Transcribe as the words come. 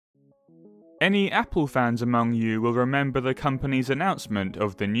Any Apple fans among you will remember the company's announcement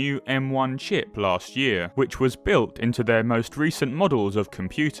of the new M1 chip last year, which was built into their most recent models of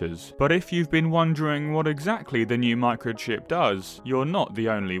computers. But if you've been wondering what exactly the new microchip does, you're not the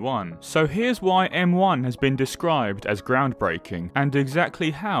only one. So here's why M1 has been described as groundbreaking, and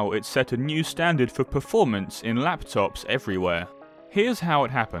exactly how it set a new standard for performance in laptops everywhere. Here's how it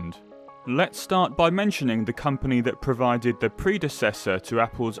happened. Let's start by mentioning the company that provided the predecessor to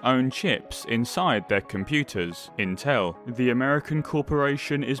Apple's own chips inside their computers, Intel. The American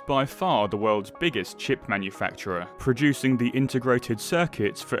corporation is by far the world's biggest chip manufacturer, producing the integrated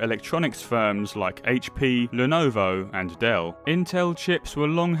circuits for electronics firms like HP, Lenovo, and Dell. Intel chips were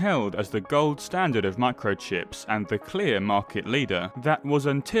long held as the gold standard of microchips and the clear market leader. That was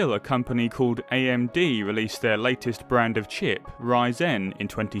until a company called AMD released their latest brand of chip, Ryzen, in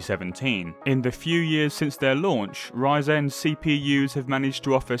 2017. In the few years since their launch, Ryzen CPUs have managed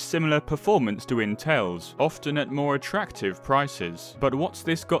to offer similar performance to Intel's, often at more attractive prices. But what's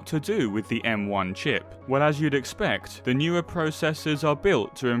this got to do with the M1 chip? Well, as you'd expect, the newer processors are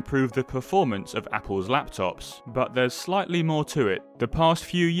built to improve the performance of Apple's laptops. But there's slightly more to it. The past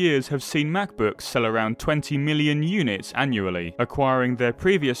few years have seen MacBooks sell around 20 million units annually, acquiring their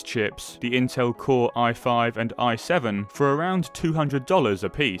previous chips, the Intel Core i5 and i7, for around $200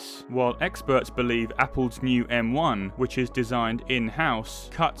 apiece. While experts believe Apple's new M1, which is designed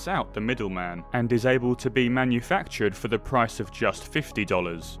in-house, cuts out the middleman, and is able to be manufactured for the price of just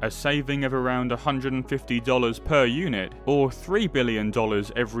 $50, a saving of around $150 per unit, or $3 billion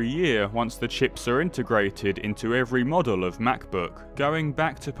every year once the chips are integrated into every model of MacBook. Going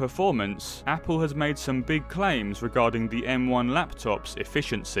back to performance, Apple has made some big claims regarding the M1 laptop's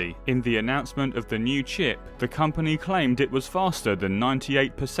efficiency. In the announcement of the new chip, the company claimed it was faster than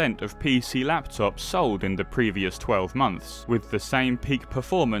 98% of PC laptops sold in the previous 12 months, with the same peak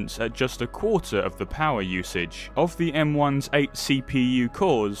performance at just a quarter of the power usage. Of the M1's 8 CPU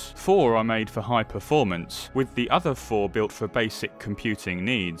cores, 4 are made for high performance, with the other 4 built for basic computing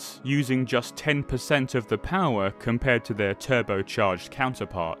needs, using just 10% of the power compared to their turbocharged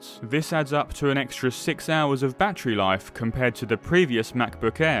counterparts. This adds up to an extra 6 hours of battery life compared to the previous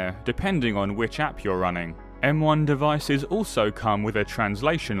MacBook Air, depending on which app you're running. M1 devices also come with a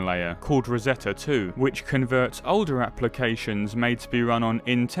translation layer called Rosetta 2, which converts older applications made to be run on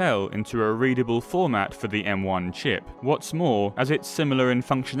Intel into a readable format for the M1 chip. What's more, as it's similar in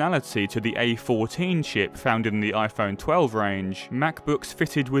functionality to the A14 chip found in the iPhone 12 range, MacBooks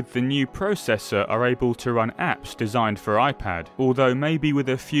fitted with the new processor are able to run apps designed for iPad, although maybe with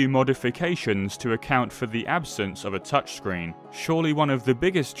a few modifications to account for the absence of a touchscreen. Surely one of the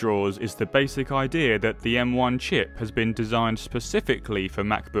biggest draws is the basic idea that the M1 chip has been designed specifically for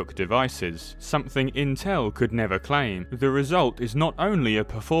MacBook devices, something Intel could never claim. The result is not only a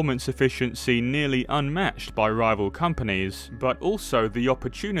performance efficiency nearly unmatched by rival companies, but also the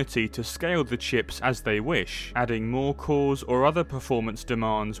opportunity to scale the chips as they wish, adding more cores or other performance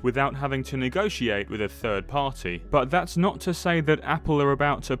demands without having to negotiate with a third party. But that's not to say that Apple are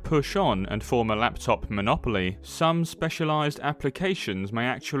about to push on and form a laptop monopoly. Some specialized applications may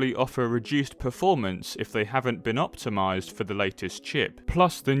actually offer reduced performance if they haven't been optimized for the latest chip.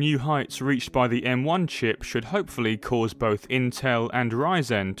 Plus, the new heights reached by the M1 chip should hopefully cause both Intel and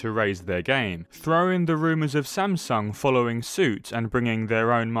Ryzen to raise their game. Throw in the rumors of Samsung following suit and bringing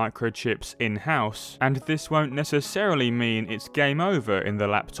their own microchips in-house, and this won't necessarily mean it's game over in the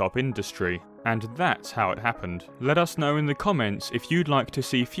laptop industry. And that's how it happened. Let us know in the comments if you'd like to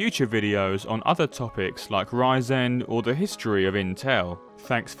see future videos on other topics like Ryzen or the history of Intel.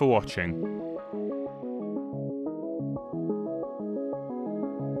 Thanks for watching.